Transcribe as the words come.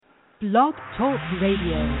Blog Talk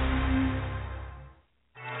Radio.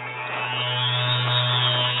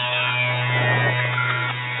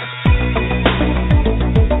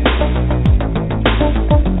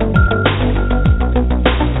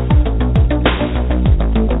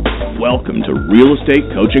 Welcome to Real Estate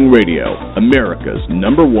Coaching Radio, America's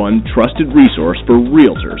 #1 trusted resource for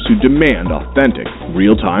realtors who demand authentic,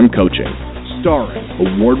 real-time coaching.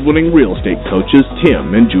 Starring award-winning real estate coaches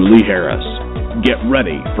Tim and Julie Harris. Get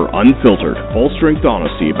ready for unfiltered, full-strength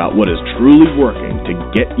honesty about what is truly working to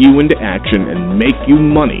get you into action and make you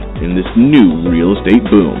money in this new real estate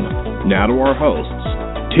boom. Now to our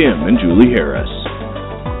hosts, Tim and Julie Harris.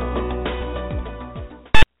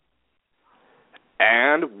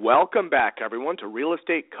 And welcome back, everyone, to Real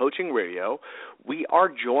Estate Coaching Radio. We are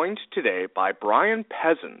joined today by Brian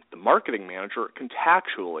Peasant, the marketing manager at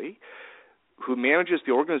Contactually, who manages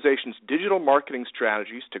the organization's digital marketing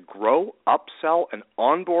strategies to grow, upsell, and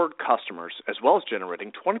onboard customers, as well as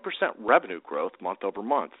generating 20% revenue growth month over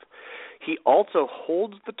month. He also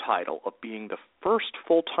holds the title of being the first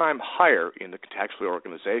full-time hire in the Contactually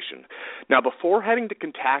organization. Now, before heading to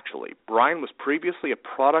Contactually, Brian was previously a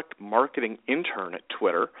product marketing intern at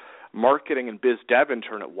Twitter, marketing and biz dev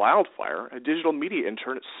intern at Wildfire, a digital media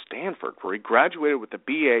intern at Stanford, where he graduated with a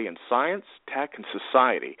BA in Science, Tech, and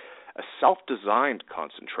Society, a self-designed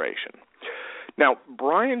concentration. Now,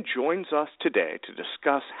 Brian joins us today to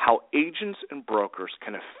discuss how agents and brokers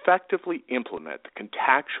can effectively implement the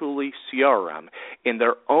Contactually CRM in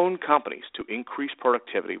their own companies to increase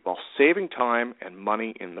productivity while saving time and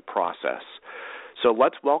money in the process. So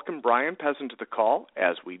let's welcome Brian Peasant to the call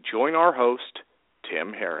as we join our host,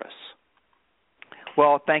 Tim Harris.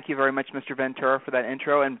 Well, thank you very much, Mr. Ventura, for that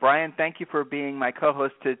intro. And, Brian, thank you for being my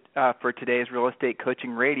co-host for today's Real Estate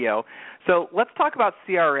Coaching Radio. So let's talk about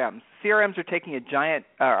CRMs. CRMs are taking a giant,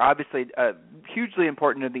 obviously hugely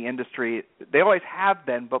important in the industry. They always have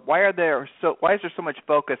been, but why is there so much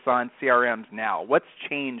focus on CRMs now? What's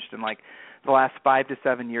changed in the last 5 to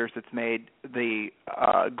 7 years that's made the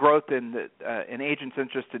growth in agents'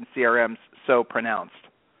 interest in CRMs so pronounced?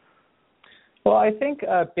 Well, I think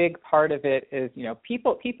a big part of it is,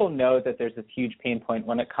 people know that there's this huge pain point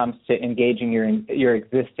when it comes to engaging your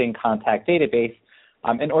existing contact database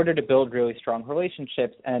in order to build really strong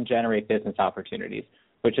relationships and generate business opportunities,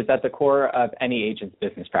 which is at the core of any agent's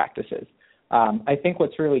business practices. I think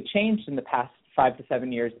what's really changed in the past 5 to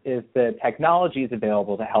 7 years is the technologies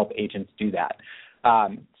available to help agents do that.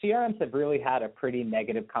 CRMs have really had a pretty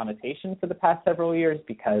negative connotation for the past several years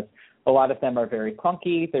because a lot of them are very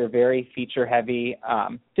clunky, they're very feature-heavy,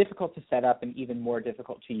 difficult to set up, and even more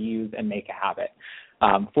difficult to use and make a habit.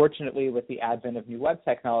 Fortunately, with the advent of new web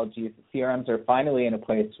technologies, CRMs are finally in a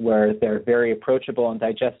place where they're very approachable and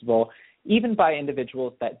digestible, even by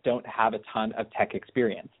individuals that don't have a ton of tech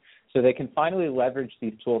experience. So they can finally leverage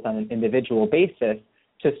these tools on an individual basis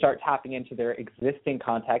to start tapping into their existing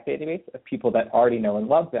contact database of people that already know and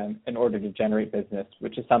love them in order to generate business,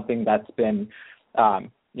 which is something that's been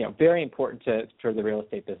very important for the real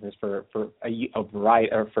estate business for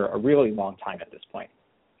a really long time at this point.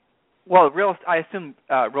 Well, I assume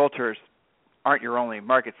realtors aren't your only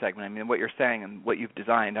market segment. I mean, what you're saying and what you've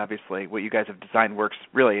designed, obviously, what you guys have designed works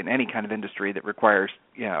really in any kind of industry that requires,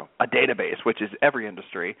 a database, which is every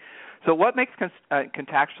industry. So what makes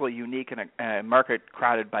Contactually unique in a market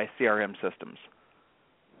crowded by CRM systems?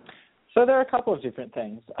 So there are a couple of different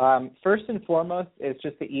things. First and foremost is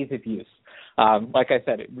just the ease of use. Like I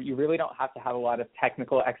said, you really don't have to have a lot of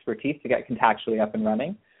technical expertise to get Contactually up and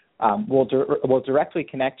running. We'll directly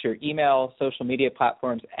connect your email, social media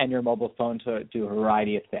platforms, and your mobile phone to do a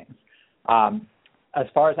variety of things. As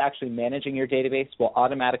far as actually managing your database, we'll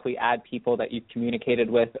automatically add people that you've communicated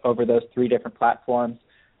with over those 3 different platforms,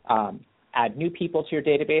 add new people to your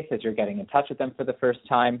database as you're getting in touch with them for the first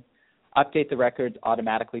time, update the records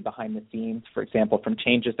automatically behind the scenes, for example, from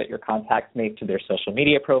changes that your contacts make to their social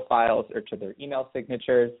media profiles or to their email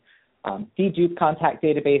signatures, dedupe contact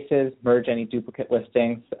databases, merge any duplicate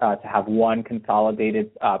listings to have one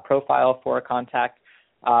consolidated profile for a contact,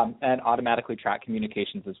 and automatically track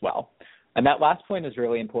communications as well. And that last point is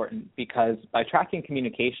really important because by tracking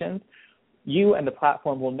communications, you and the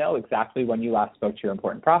platform will know exactly when you last spoke to your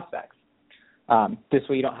important prospects. This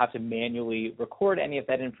way you don't have to manually record any of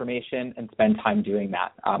that information and spend time doing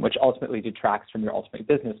that, which ultimately detracts from your ultimate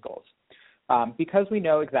business goals. Because we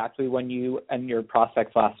know exactly when you and your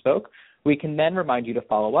prospects last spoke, we can then remind you to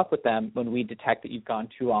follow up with them when we detect that you've gone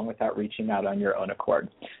too long without reaching out on your own accord.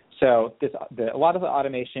 So a lot of the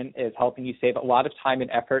automation is helping you save a lot of time and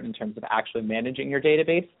effort in terms of actually managing your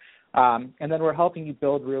database. And then we're helping you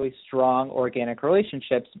build really strong organic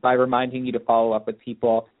relationships by reminding you to follow up with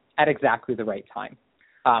people at exactly the right time.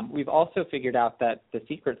 We've also figured out that the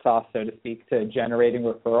secret sauce, so to speak, to generating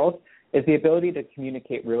referrals is the ability to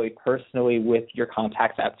communicate really personally with your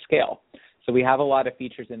contacts at scale. So we have a lot of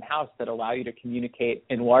features in-house that allow you to communicate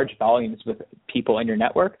in large volumes with people in your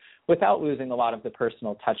network without losing a lot of the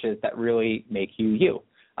personal touches that really make you you,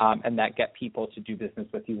 and that get people to do business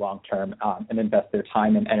with you long-term and invest their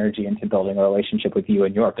time and energy into building a relationship with you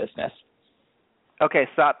and your business. Okay,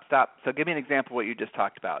 stop. So give me an example of what you just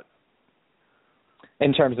talked about.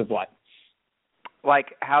 In terms of what?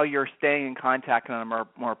 Like how you're staying in contact on a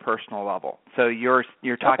more personal level. So you're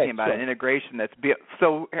talking about an integration that's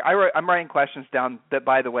so I'm writing questions down that,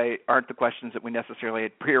 by the way, aren't the questions that we necessarily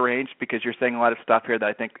had prearranged, because you're saying a lot of stuff here that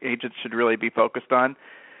I think agents should really be focused on.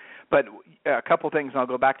 But a couple things, and I'll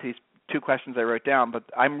go back to these 2 questions I wrote down, but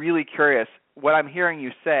I'm really curious. What I'm hearing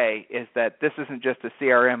you say is that this isn't just a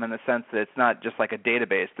CRM in the sense that it's not just like a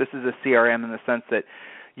database. This is a CRM in the sense that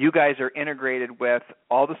you guys are integrated with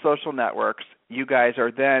all the social networks. You guys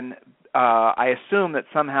are then, I assume that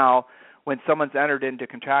somehow when someone's entered into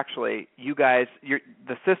contractually,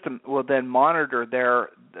 the system will then monitor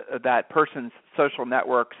that person's social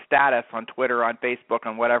network status on Twitter, on Facebook,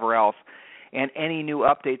 on whatever else, and any new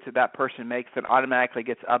updates that person makes that automatically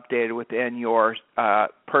gets updated within your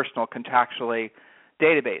personal contractually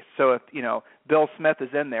database. So if, Bill Smith is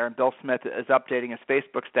in there and Bill Smith is updating his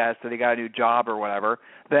Facebook status that he got a new job or whatever,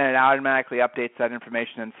 then it automatically updates that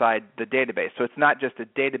information inside the database. So it's not just a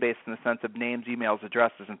database in the sense of names, emails,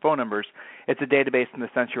 addresses, and phone numbers. It's a database in the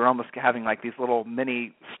sense you're almost having like these little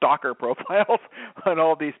mini stalker profiles on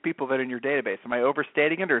all these people that are in your database. Am I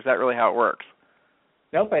overstating it, or is that really how it works?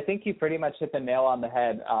 Nope, I think you pretty much hit the nail on the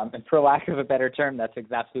head. And for lack of a better term, that's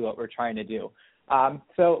exactly what we're trying to do.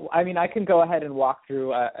 So, I can go ahead and walk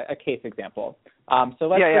through a case example. So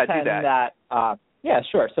let's pretend that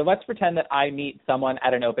sure. So let's pretend that I meet someone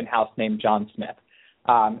at an open house named John Smith.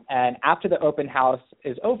 And after the open house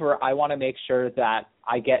is over, I want to make sure that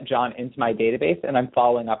I get John into my database and I'm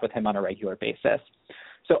following up with him on a regular basis.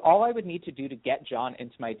 So all I would need to do to get John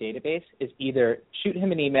into my database is either shoot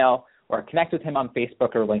him an email or connect with him on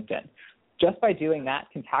Facebook or LinkedIn. Just by doing that,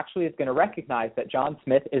 Contactually is going to recognize that John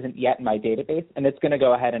Smith isn't yet in my database, and it's going to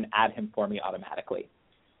go ahead and add him for me automatically.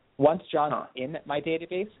 Once John's in my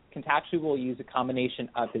database, Contactually will use a combination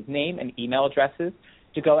of his name and email addresses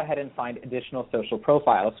to go ahead and find additional social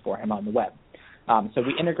profiles for him on the web. So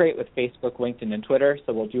we integrate with Facebook, LinkedIn, and Twitter,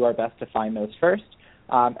 so we'll do our best to find those first.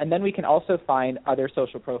 And then we can also find other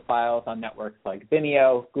social profiles on networks like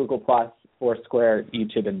Vimeo, Google+, Foursquare,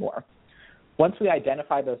 YouTube, and more. Once we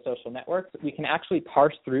identify those social networks, we can actually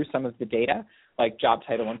parse through some of the data, like job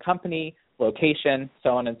title and company, location, so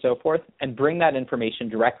on and so forth, and bring that information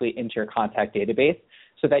directly into your contact database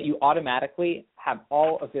so that you automatically have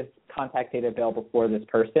all of this contact data available for this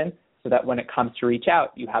person, so that when it comes to reach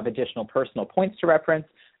out, you have additional personal points to reference,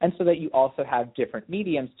 and so that you also have different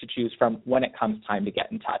mediums to choose from when it comes time to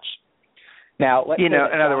get in touch. Now, let's in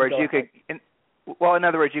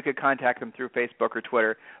other words, you could contact them through Facebook or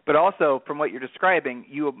Twitter, but also from what you're describing,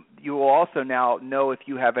 you will also now know if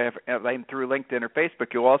you have through LinkedIn or Facebook,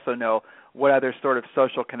 you'll also know what other sort of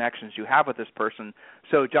social connections you have with this person.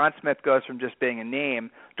 So John Smith goes from just being a name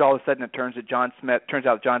to all of a sudden it turns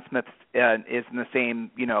out John Smith is in the same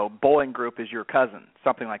bowling group as your cousin,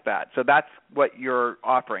 something like that. So that's what you're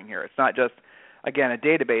offering here. It's not just, again, a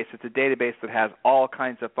database. It's a database that has all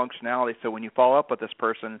kinds of functionality. So when you follow up with this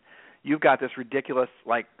person, you've got this ridiculous,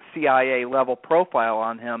 like, CIA-level profile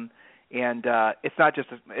on him, and it's not just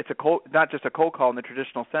a cold call in the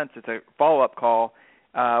traditional sense. It's a follow-up call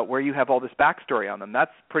where you have all this backstory on them.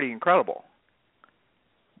 That's pretty incredible.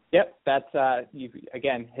 Yep, that's you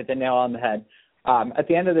again hit the nail on the head. At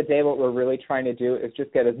the end of the day, what we're really trying to do is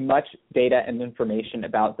just get as much data and information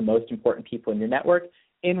about the most important people in your network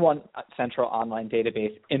in one central online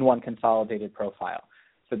database, in one consolidated profile.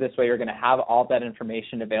 So this way you're going to have all that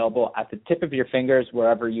information available at the tip of your fingers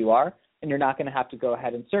wherever you are, and you're not going to have to go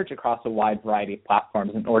ahead and search across a wide variety of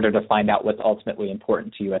platforms in order to find out what's ultimately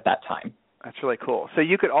important to you at that time. That's really cool. So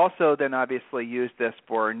you could also then obviously use this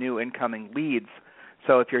for new incoming leads.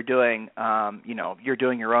 So if you're doing, you're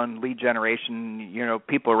doing your own lead generation,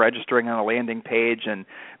 people are registering on a landing page and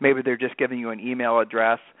maybe they're just giving you an email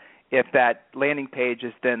address. If that landing page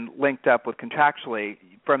is then linked up with Contactually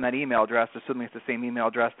from that email address, assuming it's the same email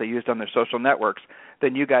address they used on their social networks,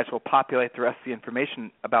 then you guys will populate the rest of the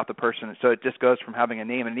information about the person. So it just goes from having a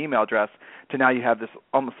name and an email address to now you have this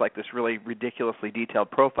almost like this really ridiculously detailed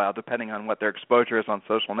profile depending on what their exposure is on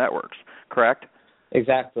social networks, correct?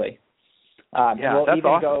 Exactly. That's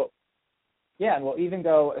awesome. Yeah, and we'll even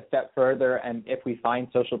go a step further, and if we find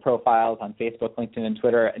social profiles on Facebook, LinkedIn, and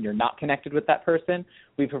Twitter, and you're not connected with that person,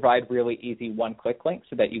 we provide really easy one-click links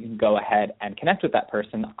so that you can go ahead and connect with that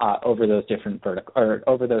person over those different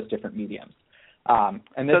over those different mediums.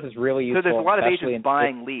 And this is really useful. So there's a lot of agents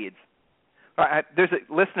buying leads.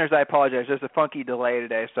 Listeners, I apologize. There's a funky delay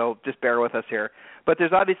today, so just bear with us here. But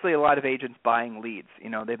there's obviously a lot of agents buying leads.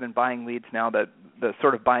 You know, they've been buying leads now. That the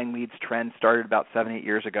sort of buying leads trend started about 7-8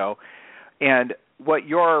 years ago. And what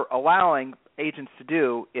you're allowing agents to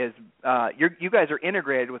do is you guys are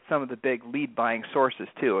integrated with some of the big lead buying sources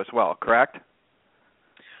too as well, correct?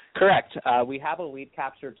 Correct. We have a lead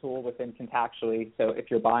capture tool within Contactually. So if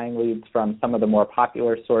you're buying leads from some of the more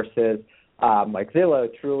popular sources like Zillow,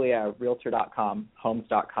 Trulia, Realtor.com,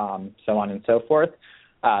 Homes.com, so on and so forth,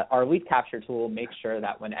 our lead capture tool makes sure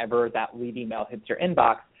that whenever that lead email hits your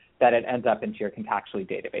inbox, that it ends up into your Contactually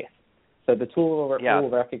database. So the tool will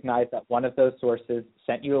recognize that one of those sources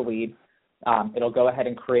sent you a lead. It'll go ahead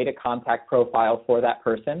and create a contact profile for that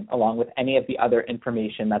person along with any of the other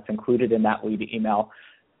information that's included in that lead email.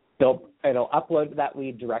 It'll upload that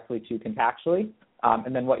lead directly to Contactually,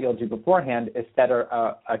 and then what you'll do beforehand is set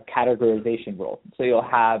a categorization rule. So you'll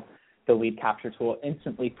have the lead capture tool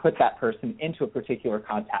instantly put that person into a particular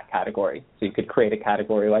contact category. So you could create a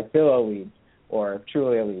category like Zillow leads, or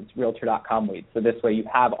Trulia leads, Realtor.com leads. So this way you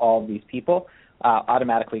have all of these people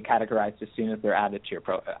automatically categorized as soon as they're added to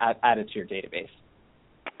your database.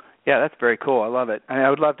 Yeah, that's very cool. I love it. I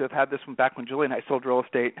would love to have had this one back when Julie and I sold real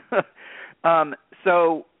estate.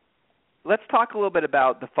 So let's talk a little bit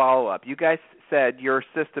about the follow-up. You guys said your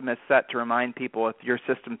system is set to remind people if your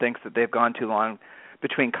system thinks that they've gone too long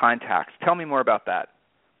between contacts. Tell me more about that.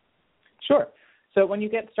 Sure. So when you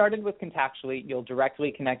get started with Contactually, you'll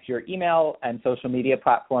directly connect your email and social media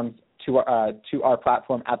platforms to our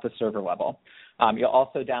platform at the server level. You'll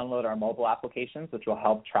also download our mobile applications, which will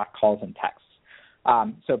help track calls and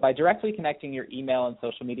texts. So by directly connecting your email and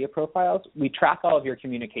social media profiles, we track all of your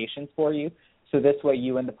communications for you. So this way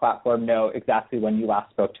you and the platform know exactly when you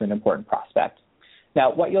last spoke to an important prospect.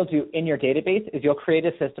 Now, what you'll do in your database is you'll create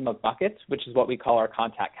a system of buckets, which is what we call our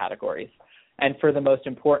contact categories. And for the most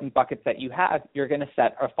important buckets that you have, you're going to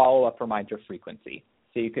set a follow-up reminder frequency.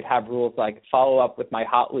 So you could have rules like follow up with my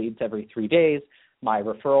hot leads every 3 days, my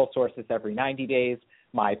referral sources every 90 days,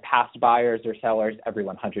 my past buyers or sellers every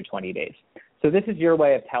 120 days. So this is your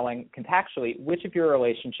way of telling Contactually which of your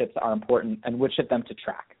relationships are important and which of them to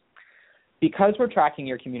track. Because we're tracking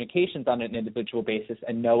your communications on an individual basis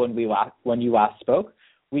and know when you last spoke,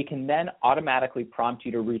 we can then automatically prompt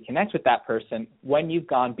you to reconnect with that person when you've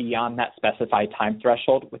gone beyond that specified time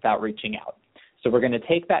threshold without reaching out. So we're going to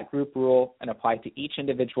take that group rule and apply it to each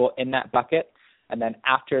individual in that bucket. And then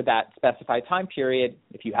after that specified time period,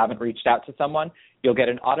 if you haven't reached out to someone, you'll get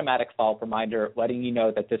an automatic follow-up reminder letting you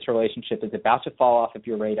know that this relationship is about to fall off of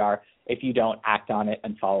your radar if you don't act on it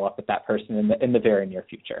and follow up with that person in the very near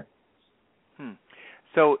future.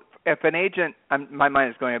 So if an agent, my mind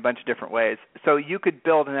is going a bunch of different ways. So you could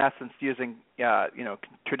build, in essence, using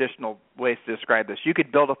traditional ways to describe this. You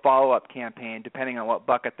could build a follow-up campaign depending on what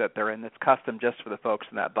bucket that they're in that's custom just for the folks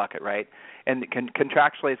in that bucket, right? And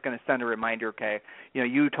contractually it's going to send a reminder, okay,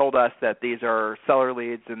 you told us that these are seller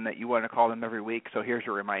leads and that you want to call them every week, so here's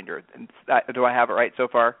your reminder. And do I have it right so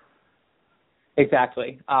far?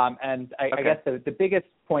 Exactly. And I guess the biggest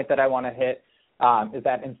point that I want to hit is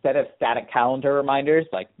that instead of static calendar reminders,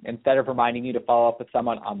 like instead of reminding you to follow up with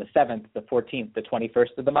someone on the 7th, the 14th, the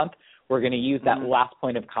 21st of the month, we're going to use that last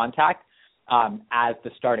point of contact as the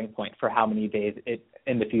starting point for how many days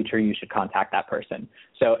in the future you should contact that person.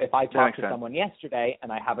 So if I talked to someone yesterday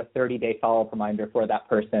and I have a 30-day follow-up reminder for that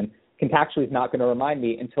person, Contactually is not going to remind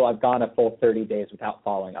me until I've gone a full 30 days without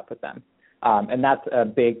following up with them. And that's a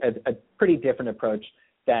pretty different approach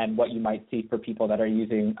than what you might see for people that are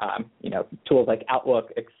using, tools like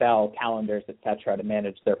Outlook, Excel, calendars, et cetera, to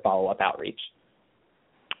manage their follow-up outreach.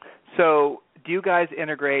 So do you guys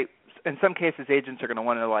integrate? In some cases, agents are going to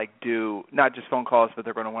want to do not just phone calls, but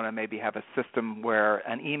they're going to want to maybe have a system where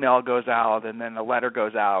an email goes out and then a letter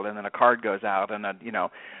goes out and then a card goes out. And,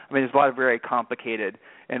 there's a lot of very complicated,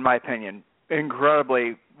 in my opinion,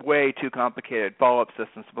 incredibly way too complicated follow-up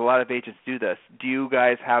systems. But a lot of agents do this. Do you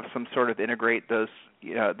guys have some sort of integrate those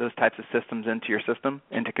types of systems into your system,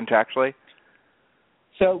 into Contactually?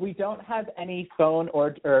 So we don't have any phone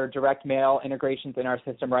or direct mail integrations in our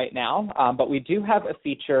system right now, but we do have a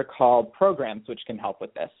feature called Programs, which can help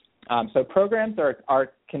with this. So Programs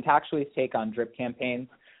are Contactually's take on drip campaigns,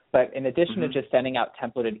 but in addition to just sending out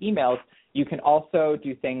templated emails, you can also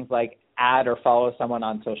do things like add or follow someone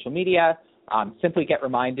on social media, simply get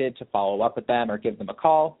reminded to follow up with them or give them a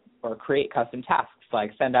call. or create custom tasks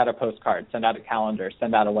like send out a postcard, send out a calendar,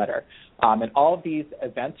 send out a letter. And all of these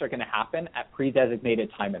events are going to happen at pre-designated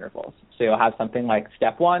time intervals. So you'll have something like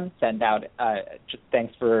step 1, send out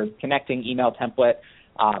thanks for connecting email template.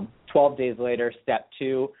 12 days later, step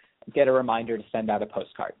 2, get a reminder to send out a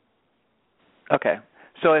postcard. Okay.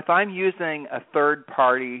 So if I'm using a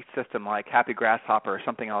third-party system like Happy Grasshopper or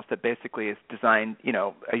something else that basically is designed,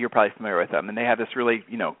 you're probably familiar with them, and they have this really,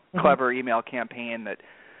 clever email campaign that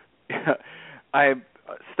I'm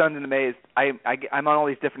stunned and amazed. I'm on all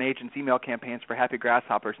these different agents' email campaigns for Happy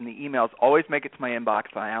Grasshoppers, and the emails always make it to my inbox,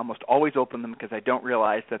 and I almost always open them because I don't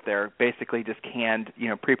realize that they're basically just canned,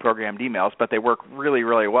 pre-programmed emails, but they work really,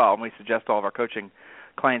 really well, and we suggest all of our coaching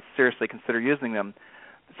clients seriously consider using them.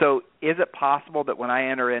 So is it possible that when I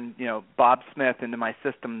enter in, Bob Smith into my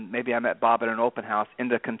system, maybe I met Bob at an open house,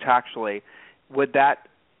 into Contactually, would that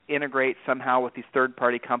integrate somehow with these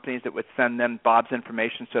third-party companies that would send them Bob's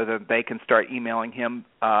information so that they can start emailing him,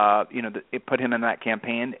 put him in that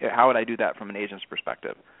campaign? How would I do that from an agent's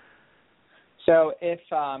perspective? So if,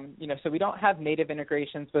 so we don't have native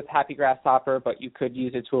integrations with Happy Grasshopper, but you could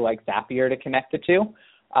use a tool like Zapier to connect the two.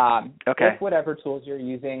 Okay. If whatever tools you're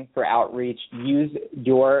using for outreach use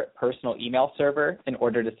your personal email server in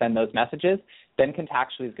order to send those messages, then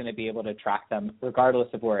Contactually is going to be able to track them regardless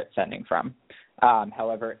of where it's sending from.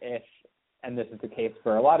 However, if, and this is the case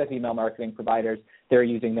for a lot of email marketing providers, they're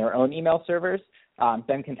using their own email servers,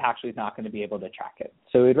 then Contactually is not going to be able to track it.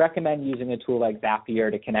 So we'd recommend using a tool like Zapier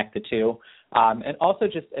to connect the two, and also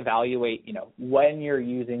just evaluate, when you're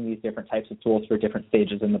using these different types of tools for different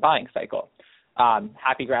stages in the buying cycle.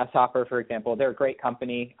 Happy Grasshopper, for example, they're a great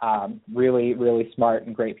company, really, really smart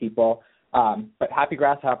and great people. But Happy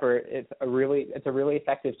Grasshopper is a really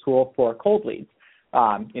effective tool for cold leads.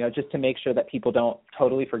 Just to make sure that people don't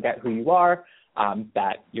totally forget who you are,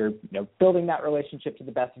 that you're building that relationship to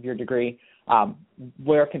the best of your degree.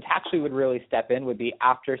 Where Contactually would really step in would be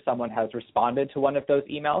after someone has responded to one of those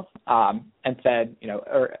emails and said,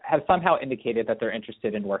 or have somehow indicated that they're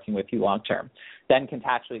interested in working with you long term. Then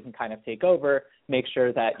Contactually can kind of take over, make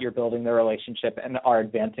sure that you're building the relationship and are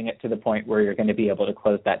advancing it to the point where you're going to be able to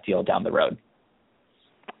close that deal down the road.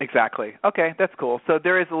 Exactly. Okay, that's cool. So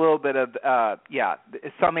there is a little bit of,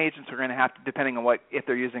 some agents are going to have to, depending on if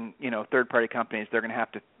they're using, third-party companies, they're going to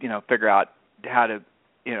have to, figure out how to,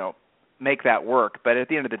 make that work. But at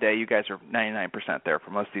the end of the day, you guys are 99% there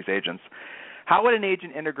for most of these agents. How would an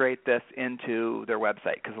agent integrate this into their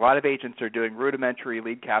website? Because a lot of agents are doing rudimentary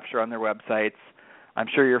lead capture on their websites. I'm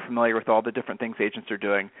sure you're familiar with all the different things agents are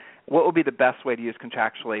doing. What would be the best way to use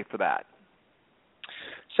Contactually for that?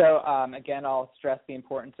 So, again, I'll stress the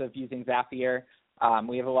importance of using Zapier.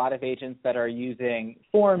 We have a lot of agents that are using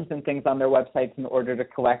forms and things on their websites in order to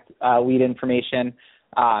collect lead information.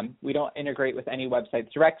 We don't integrate with any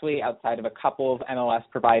websites directly outside of a couple of MLS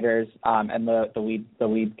providers and the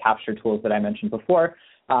lead capture tools that I mentioned before.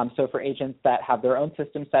 So for agents that have their own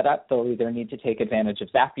system set up, they'll either need to take advantage of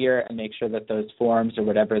Zapier and make sure that those forms or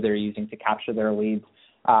whatever they're using to capture their leads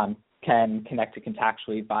can connect to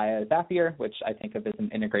Contactually via Zapier, which I think of as an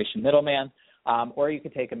integration middleman. Or you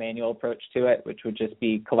could take a manual approach to it, which would just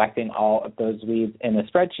be collecting all of those leads in a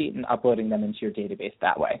spreadsheet and uploading them into your database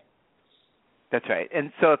that way. That's right.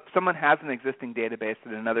 And so if someone has an existing database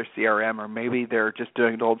in another CRM, or maybe they're just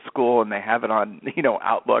doing it old school and they have it on,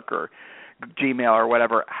 Outlook or Gmail or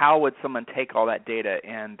whatever, how would someone take all that data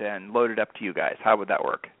and then load it up to you guys? How would that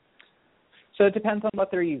work? So it depends on what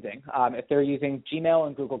they're using. If they're using Gmail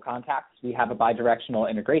and Google Contacts, we have a bidirectional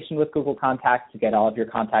integration with Google Contacts to get all of your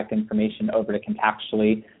contact information over to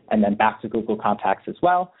Contactually and then back to Google Contacts as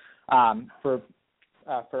well.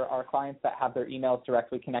 For our clients that have their emails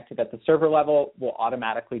directly connected at the server level, we'll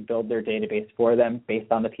automatically build their database for them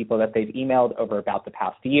based on the people that they've emailed over about the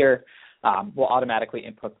past year. We'll automatically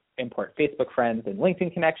import Facebook friends and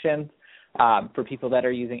LinkedIn connections. For people that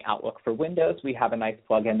are using Outlook for Windows, we have a nice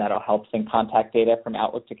plugin that'll help send contact data from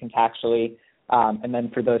Outlook to Contactually. And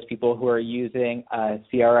then for those people who are using a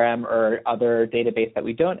CRM or other database that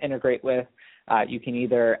we don't integrate with, you can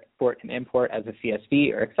either export and import as a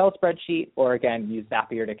CSV or Excel spreadsheet, or again, use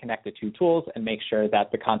Zapier to connect the two tools and make sure that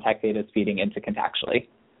the contact data is feeding into Contactually.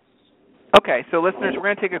 Okay, so listeners, we're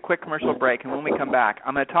going to take a quick commercial break, and when we come back,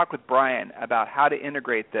 I'm going to talk with Brian about how to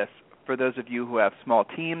integrate this for those of you who have small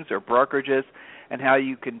teams or brokerages, and how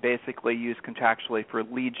you can basically use Contactually for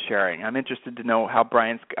lead sharing. I'm interested to know how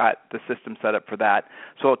Brian's got the system set up for that,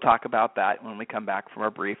 so we'll talk about that when we come back from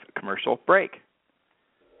our brief commercial break.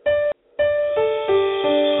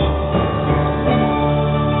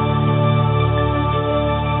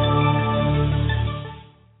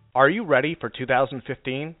 Are you ready for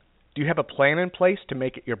 2015? Do you have a plan in place to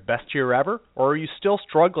make it your best year ever, or are you still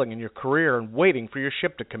struggling in your career and waiting for your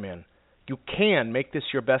ship to come in? You can make this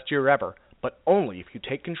your best year ever, but only if you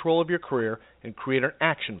take control of your career and create an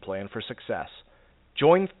action plan for success.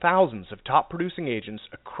 Join thousands of top-producing agents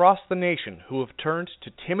across the nation who have turned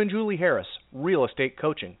to Tim and Julie Harris Real Estate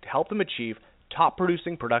Coaching to help them achieve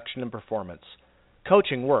top-producing production and performance.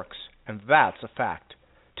 Coaching works, and that's a fact.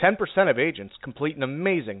 10% of agents complete an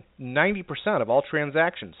amazing 90% of all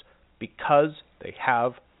transactions because they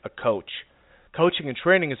have a coach. Coaching and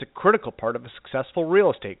training is a critical part of a successful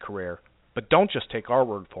real estate career, but don't just take our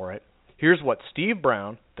word for it. Here's what Steve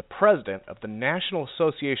Brown, the president of the National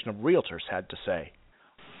Association of Realtors, had to say.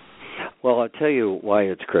 Well, I'll tell you why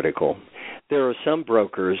it's critical. There are some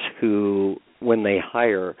brokers who, when they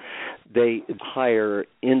hire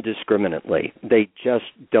indiscriminately. They just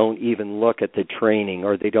don't even look at the training,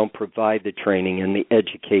 or they don't provide the training and the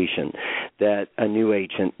education that a new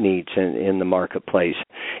agent needs in the marketplace.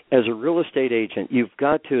 As a real estate agent, you've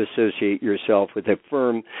got to associate yourself with a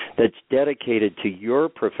firm that's dedicated to your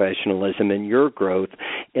professionalism and your growth,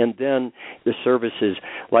 and then the services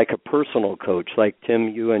like a personal coach, like Tim,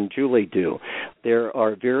 you and Julie do. There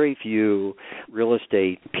are very few real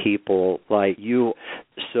estate people like you,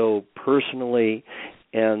 so personally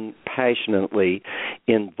and passionately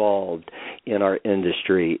involved in our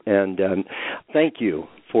industry. And thank you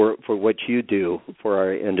for what you do for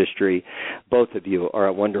our industry. Both of you are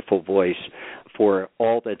a wonderful voice for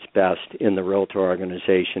all that's best in the realtor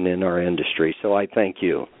organization in our industry. So I thank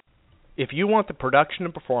you. If you want the production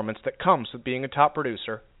and performance that comes with being a top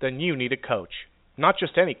producer, then you need a coach. Not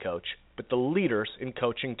just any coach, but the leaders in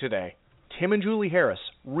coaching today. Tim and Julie Harris,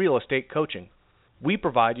 Real Estate Coaching. We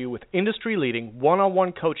provide you with industry-leading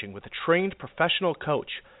one-on-one coaching with a trained professional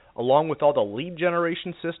coach, along with all the lead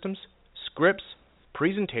generation systems, scripts,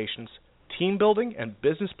 presentations, team building, and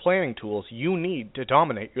business planning tools you need to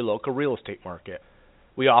dominate your local real estate market.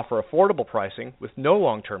 We offer affordable pricing with no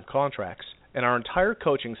long-term contracts, and our entire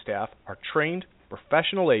coaching staff are trained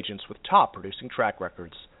professional agents with top-producing track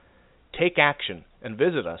records. Take action and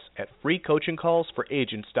visit us at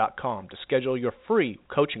freecoachingcallsforagents.com to schedule your free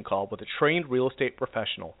coaching call with a trained real estate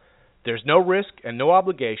professional. There's no risk and no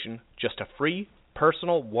obligation, just a free,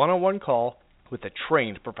 personal, one-on-one call with a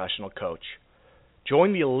trained professional coach.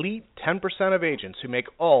 Join the elite 10% of agents who make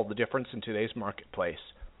all the difference in today's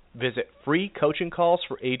marketplace. Visit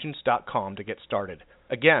freecoachingcallsforagents.com to get started.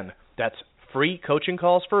 Again, that's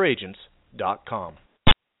freecoachingcallsforagents.com.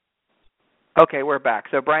 Okay, we're back.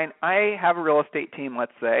 So, Brian, I have a real estate team,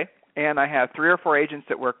 let's say, and I have 3 or 4 agents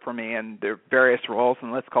that work for me in their various roles,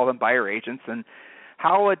 and let's call them buyer agents, and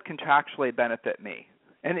how would contractually benefit me?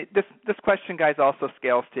 And this question, guys, also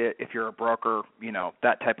scales to if you're a broker,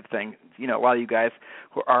 that type of thing. A lot of you guys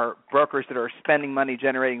who are brokers that are spending money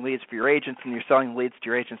generating leads for your agents, and you're selling leads to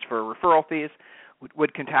your agents for referral fees,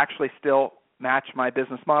 would contractually still match my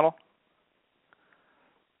business model?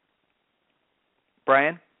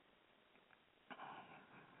 Brian?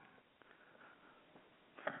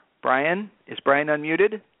 Brian? Is Brian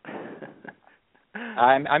unmuted?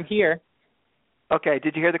 I'm here. Okay.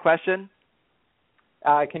 Did you hear the question?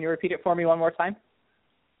 Can you repeat it for me one more time?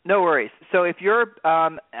 No worries. So if you're,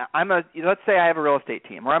 let's say I have a real estate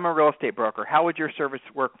team, or I'm a real estate broker. How would your service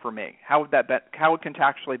work for me? How would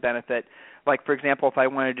contractually benefit? Like, for example, if I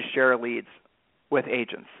wanted to share leads with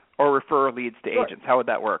agents or refer leads to agents, how would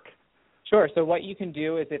that work? Sure. So what you can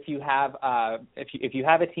do is if you have if you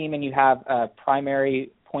have a team and you have a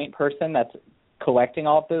primary point person that's collecting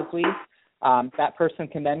all of those leads, that person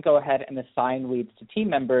can then go ahead and assign leads to team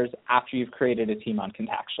members after you've created a team on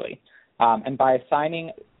Contactually. And by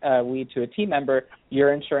assigning a lead to a team member,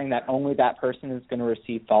 you're ensuring that only that person is going to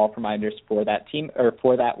receive follow-up reminders for that team or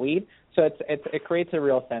for that lead. So it creates a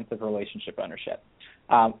real sense of relationship ownership.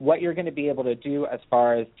 What you're going to be able to do as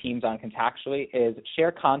far as teams on Contactually is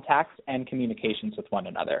share contacts and communications with one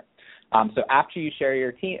another. So after you share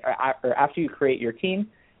your team, or after you create your team,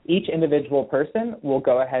 each individual person will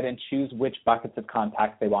go ahead and choose which buckets of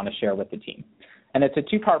contacts they want to share with the team. And it's a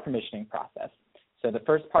 2-part permissioning process. So the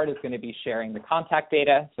first part is going to be sharing the contact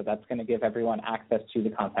data. So that's going to give everyone access to the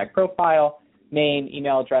contact profile, name,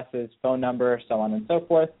 email addresses, phone number, so on and so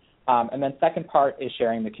forth. And then second part is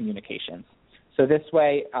sharing the communications. So this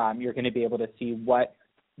way, you're going to be able to see what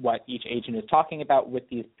each agent is talking about with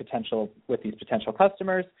these potential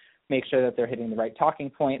customers, make sure that they're hitting the right talking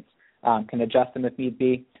points, can adjust them if need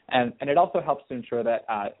be. And it also helps to ensure that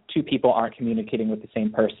 2 people aren't communicating with the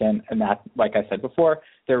same person, and that, like I said before,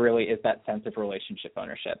 there really is that sense of relationship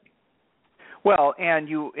ownership. Well, and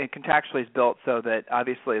Contactually is built so that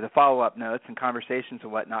obviously the follow-up notes and conversations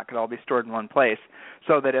and whatnot could all be stored in one place,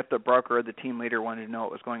 so that if the broker or the team leader wanted to know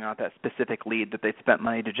what was going on with that specific lead that they spent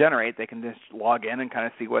money to generate, they can just log in and kind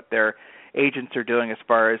of see what their agents are doing as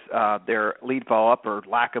far as their lead follow-up or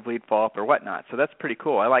lack of lead follow-up or whatnot. So that's pretty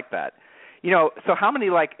cool. I like that. So how many,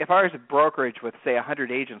 if I was a brokerage with, say,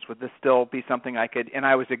 100 agents, would this still be something I could, and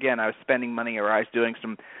I was spending money or I was doing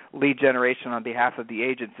some lead generation on behalf of the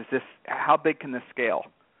agents. How big can this scale?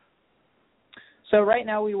 So right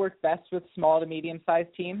now we work best with small to medium-sized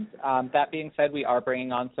teams. That being said, we are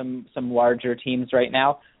bringing on some larger teams right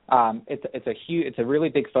now. It's a really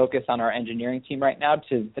big focus on our engineering team right now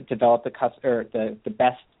to develop the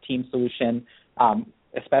best team solution,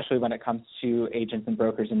 especially when it comes to agents and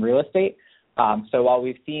brokers in real estate. So while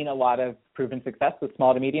we've seen a lot of proven success with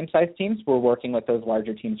small to medium-sized teams, we're working with those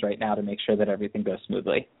larger teams right now to make sure that everything goes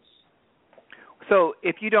smoothly. So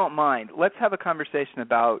if you don't mind, let's have a conversation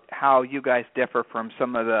about how you guys differ from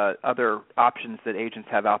some of the other options that agents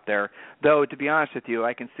have out there. Though, to be honest with you,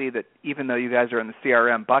 I can see that even though you guys are in the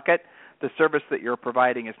CRM bucket, the service that you're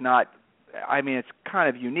providing is not, it's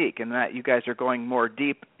kind of unique in that you guys are going more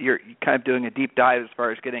deep. You're kind of doing a deep dive as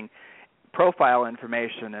far as getting profile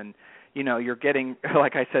information and, you're getting,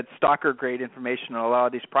 like I said, stalker-grade information on a lot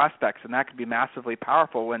of these prospects, and that could be massively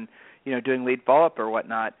powerful when, doing lead follow-up or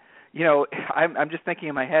whatnot. I'm just thinking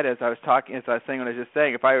in my head as I was saying what I was just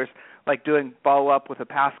saying, if I was doing follow-up with a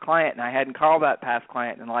past client and I hadn't called that past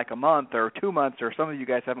client in a month or 2 months, or some of you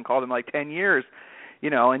guys haven't called in 10 years,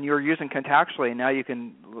 and you're using Contactually, and now you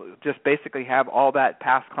can just basically have all that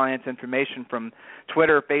past client's information from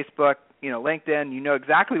Twitter, Facebook, LinkedIn. You know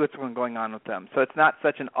exactly what's going on with them. So it's not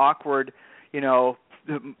such an awkward,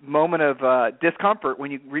 moment of discomfort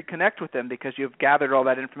when you reconnect with them because you've gathered all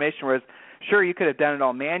that information, whereas sure, you could have done it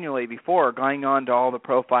all manually before, going on to all the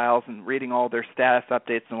profiles and reading all their status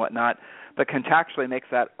updates and whatnot, but Contactually makes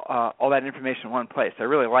that all that information in one place. I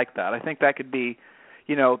really like that. I think that could be,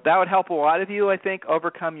 that would help a lot of you, I think,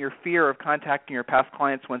 overcome your fear of contacting your past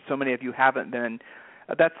clients when so many of you haven't been.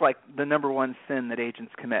 That's the number one sin that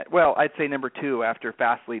agents commit. Well, I'd say number 2 after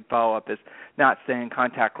fast lead follow-up is not staying in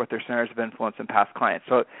contact with their centers of influence and past clients.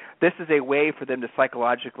 So this is a way for them to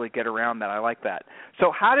psychologically get around that. I like that.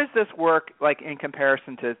 So how does this work in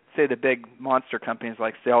comparison to, say, the big monster companies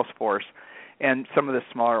like Salesforce and some of the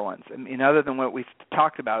smaller ones? Other than what we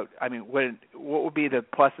talked about, what would be the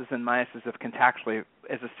pluses and minuses of Contactually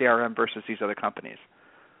as a CRM versus these other companies?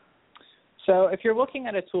 So if you're looking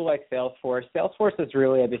at a tool like Salesforce, Salesforce is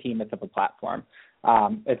really a behemoth of a platform.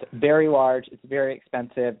 It's very large, it's very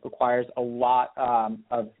expensive, requires a lot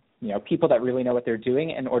of people that really know what they're doing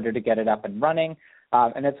in order to get it up and running,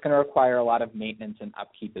 and it's going to require a lot of maintenance and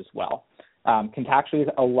upkeep as well. Contactually is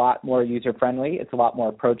a lot more user-friendly. It's a lot more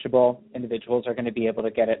approachable. Individuals are going to be able to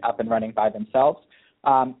get it up and running by themselves.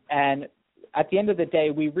 And at the end of the day,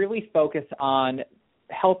 we really focus on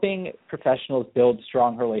helping professionals build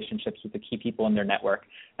strong relationships with the key people in their network.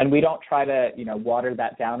 And we don't try to, water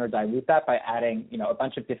that down or dilute that by adding, a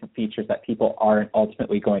bunch of different features that people aren't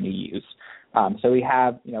ultimately going to use. So we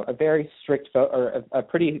have, a very strict or a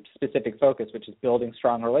pretty specific focus, which is building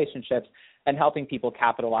strong relationships and helping people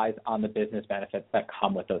capitalize on the business benefits that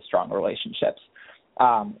come with those strong relationships.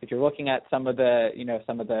 If you're looking at some of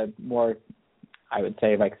the more, I would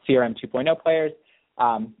say, CRM 2.0 players,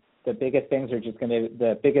 the biggest things are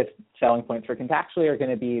the biggest selling points for Contactually are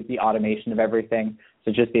going to be the automation of everything.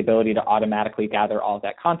 So just the ability to automatically gather all of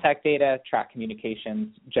that contact data, track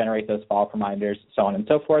communications, generate those follow-up reminders, so on and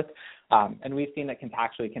so forth. And we've seen that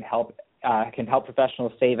Contactually can help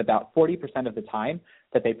professionals save about 40% of the time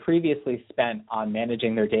that they previously spent on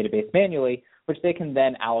managing their database manually, which they can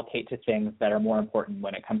then allocate to things that are more important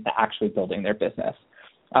when it comes to actually building their business.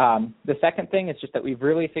 The second thing is just that we've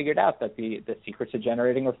really figured out that the secret to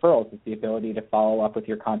generating referrals is the ability to follow up with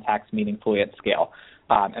your contacts meaningfully at scale.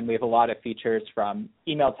 And we have a lot of features from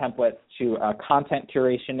email templates to a content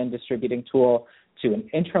curation and distributing tool to an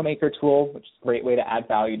intro maker tool, which is a great way to add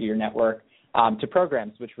value to your network, to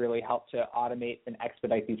programs which really help to automate and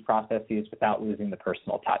expedite these processes without losing the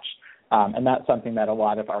personal touch. And that's something that a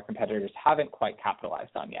lot of our competitors haven't quite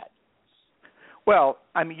capitalized on yet. Well,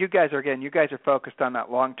 you guys are focused on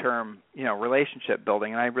that long-term, relationship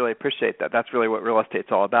building, and I really appreciate that. That's really what real estate's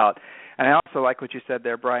all about. And I also like what you said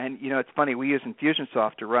there, Brian. It's funny, we use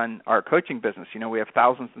Infusionsoft to run our coaching business. We have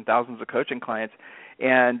thousands and thousands of coaching clients,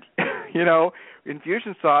 and,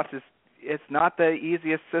 Infusionsoft it's not the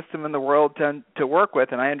easiest system in the world to work with,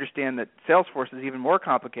 and I understand that Salesforce is even more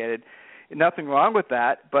complicated. nothing wrong with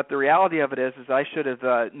that, but the reality of it is I should have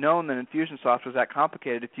known that Infusionsoft was that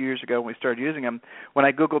complicated a few years ago when we started using them. When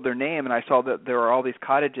I Googled their name and I saw that there are all these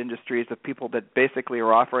cottage industries of people that basically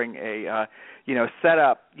are offering a,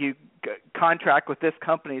 setup, you contract with this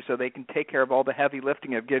company so they can take care of all the heavy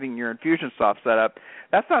lifting of getting your Infusionsoft set up.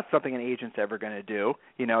 That's not something an agent's ever going to do.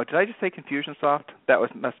 Did I just say Confusionsoft? That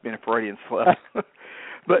must have been a Freudian slip.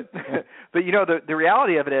 But the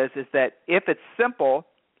reality of it is that if it's simple,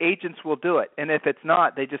 agents will do it, and if it's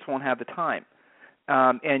not, they just won't have the time.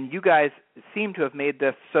 And you guys seem to have made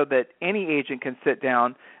this so that any agent can sit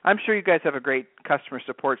down. I'm sure you guys have a great customer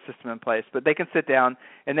support system in place, but they can sit down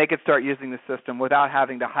and they can start using the system without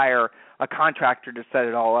having to hire a contractor to set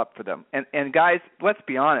it all up for them. And guys, let's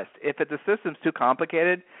be honest. If the system's too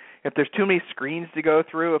complicated, if there's too many screens to go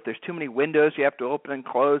through, if there's too many windows you have to open and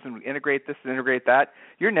close and integrate this and integrate that,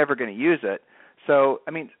 you're never going to use it. So,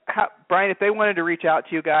 Brian, if they wanted to reach out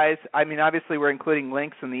to you guys, obviously we're including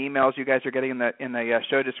links in the emails you guys are getting in the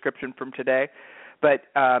show description from today. But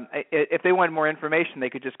if they wanted more information, they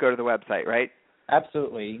could just go to the website, right?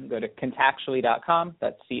 Absolutely. You can go to contactually.com.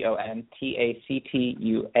 That's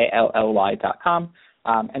CONTACTUALLY.com.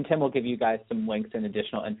 And Tim will give you guys some links and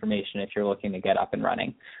additional information if you're looking to get up and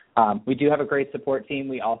running. We do have a great support team.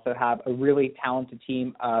 We also have a really talented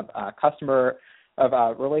team of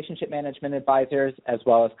relationship management advisors as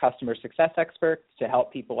well as customer success experts to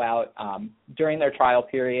help people out during their trial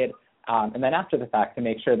period and then after the fact to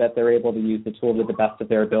make sure that they're able to use the tool to the best of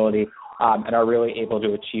their ability and are really able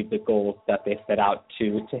to achieve the goals that they set out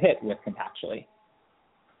to hit with Contactually.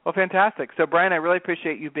 Well, fantastic. So, Brian, I really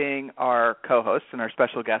appreciate you being our co-host and our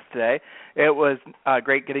special guest today. It was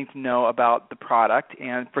great getting to know about the product,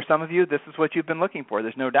 and for some of you, this is what you've been looking for.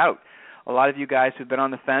 There's no doubt. A lot of you guys who've been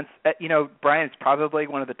on the fence, Brian, it's probably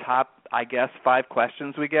one of the top, 5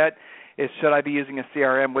 questions we get is, should I be using a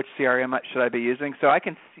CRM? Which CRM should I be using? So I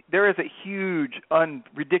can see there is a huge,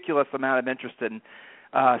 ridiculous amount of interest in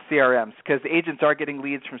CRMs because agents are getting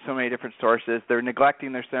leads from so many different sources. They're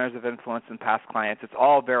neglecting their centers of influence and past clients. It's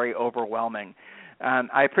all very overwhelming.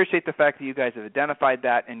 I appreciate the fact that you guys have identified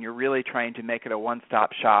that and you're really trying to make it a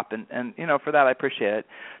one-stop shop, and for that I appreciate it.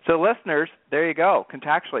 So listeners, there you go,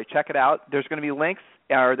 Contactually, check it out. There's going to be links,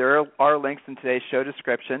 or there are links in today's show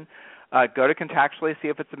description. Go to Contactually, see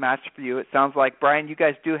if it's a match for you. It sounds like, Brian, you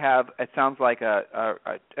guys do have, it sounds like a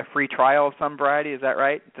free trial of some variety. Is that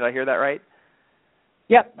right? Did I hear that right?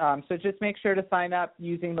 Yep. So just make sure to sign up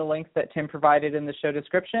using the links that Tim provided in the show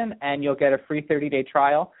description, and you'll get a free 30-day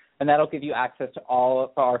trial. And that'll give you access to all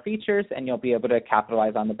of our features, and you'll be able to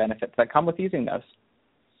capitalize on the benefits that come with using those.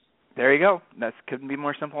 There you go. That couldn't be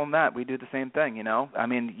more simple than that. We do the same thing, you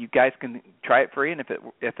guys can try it free, and if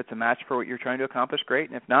it's a match for what you're trying to accomplish,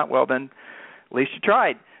 great. And if not, well, then at least you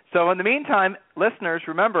tried. So in the meantime, listeners,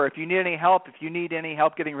 remember, if you need any help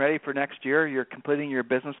getting ready for next year, you're completing your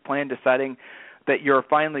business plan, deciding that you're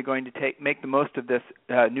finally going to make the most of this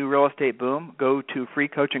new real estate boom, go to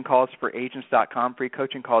freecoachingcallsforagents.com,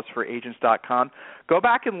 freecoachingcallsforagents.com. Go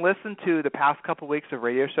back and listen to the past couple weeks of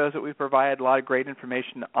radio shows that we've provided, a lot of great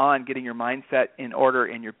information on getting your mindset in order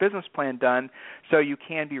and your business plan done so you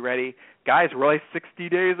can be ready. Guys, we're only 60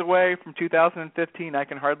 days away from 2015. I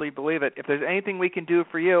can hardly believe it. If there's anything we can do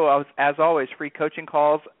for you, as always,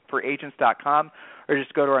 freecoachingcallsforagents.com, or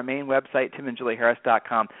just go to our main website,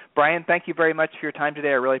 timandjulieharris.com. Brian, thank you very much for your time today.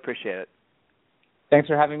 I really appreciate it. Thanks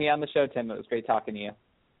for having me on the show, Tim. It was great talking to you.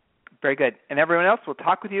 Very good. And everyone else, we'll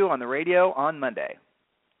talk with you on the radio on Monday.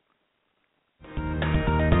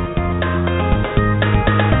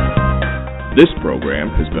 This program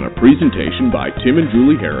has been a presentation by Tim and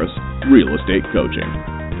Julie Harris, Real Estate Coaching.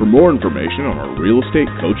 For more information on our real estate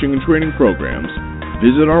coaching and training programs,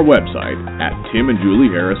 visit our website at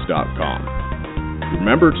timandjulieharris.com.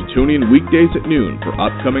 Remember to tune in weekdays at noon for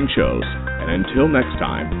upcoming shows. And until next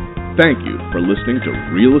time, thank you for listening to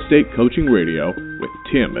Real Estate Coaching Radio with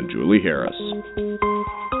Tim and Julie Harris.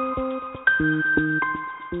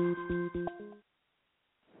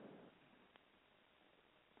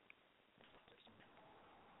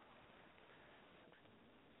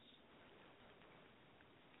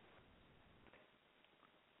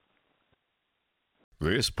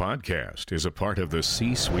 This podcast is a part of the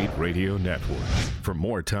C-Suite Radio Network. For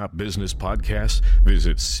more top business podcasts,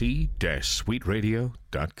 visit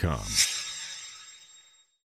c-suiteradio.com.